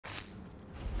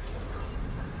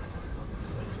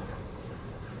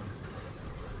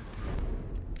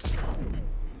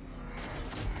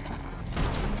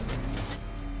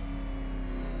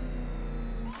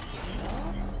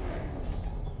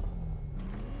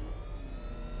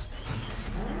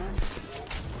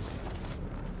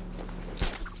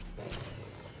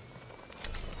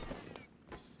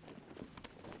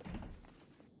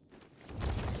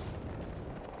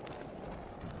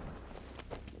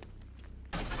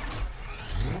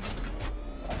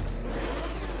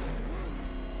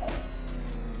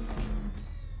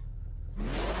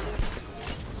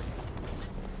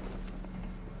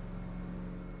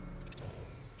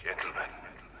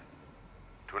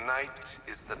Tonight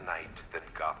is the night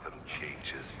that Gotham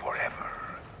changes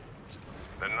forever.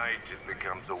 The night it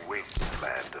becomes a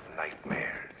wasteland of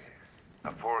nightmares.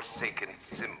 A forsaken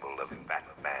symbol of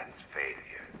Batman's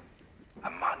failure. A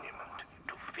monument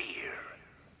to fear.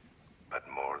 But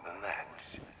more than that,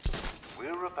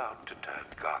 we're about to turn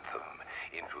Gotham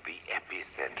into the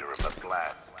epicenter of a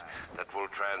blast that will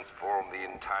transform the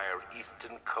entire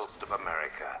eastern coast of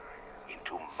America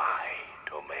into my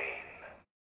domain.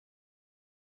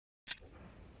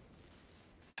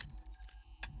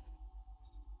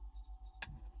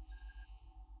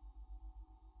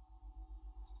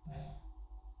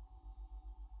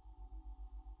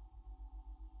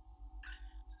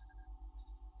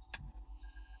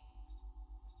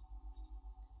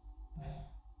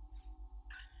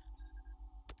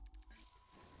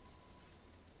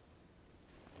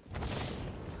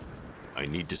 I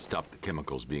need to stop the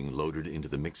chemicals being loaded into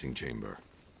the mixing chamber.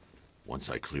 Once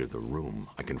I clear the room,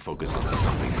 I can focus on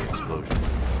stopping the explosion.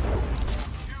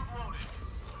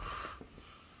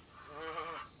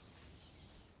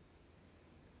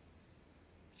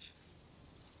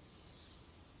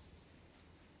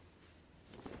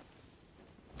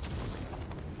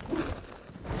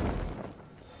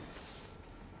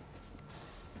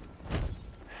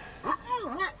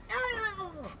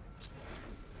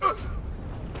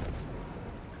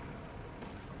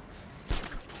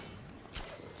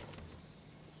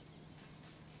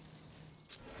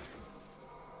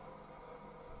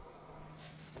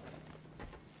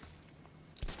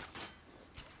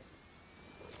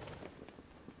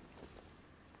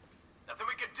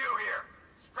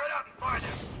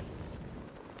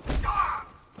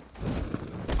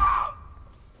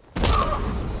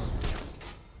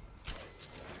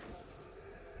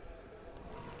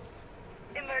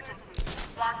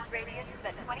 Blast radius is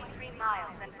at 23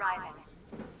 miles and rising.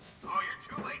 Oh, you're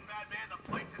too late, Batman. The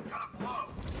place is gonna blow.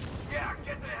 Yeah,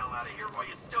 get the hell out of here while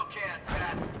you still can,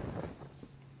 Bat.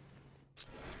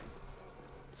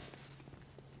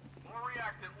 More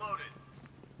reactant loaded.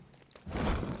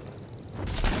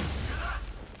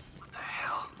 What the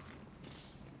hell?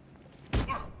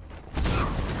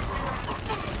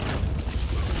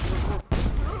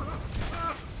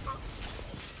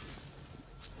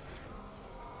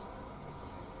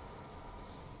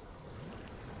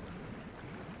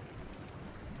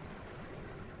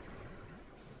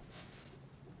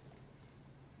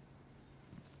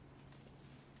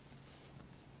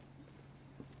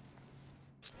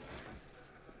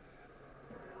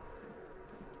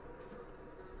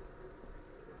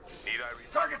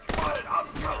 Target spotted!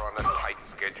 We're on a tight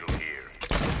schedule here.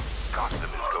 Gotham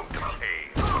is going to pay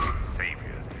for what its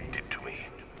savior did to me.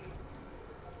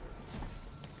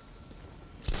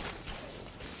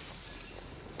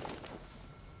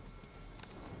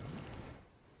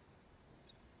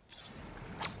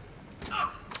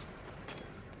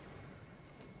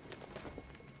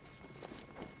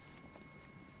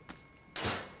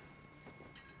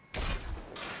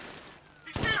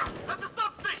 He's here! At the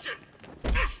substation!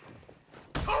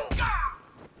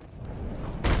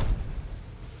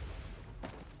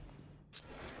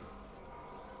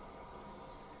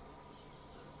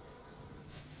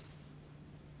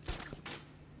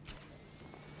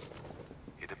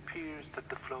 It appears that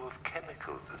the flow of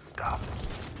chemicals has stopped,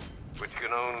 which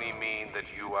can only mean that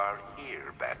you are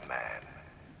here, Batman.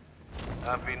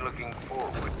 I've been looking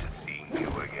forward to seeing you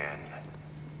again.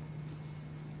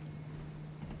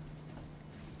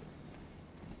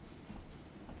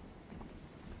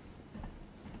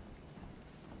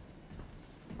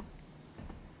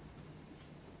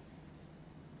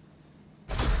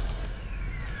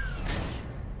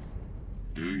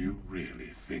 Do you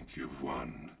really think you've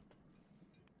won?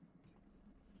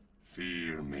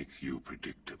 Fear makes you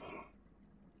predictable.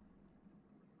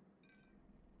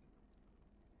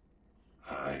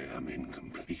 I am in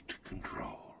complete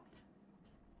control.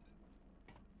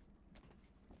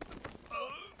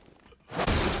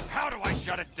 How do I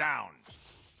shut it down?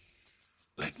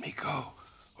 Let me go,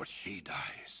 or she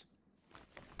dies.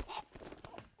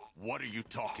 What are you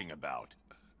talking about?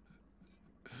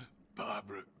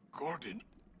 Barbara Gordon.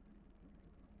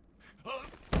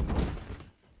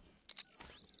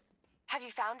 Have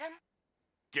you found him?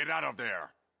 Get out of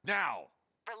there! Now!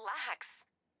 Relax.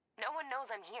 No one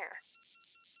knows I'm here.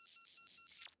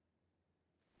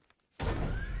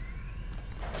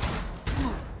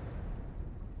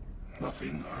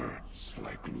 Nothing hurts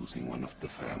like losing one of the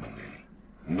family.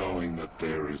 Knowing that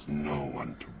there is no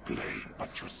one to blame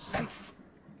but yourself.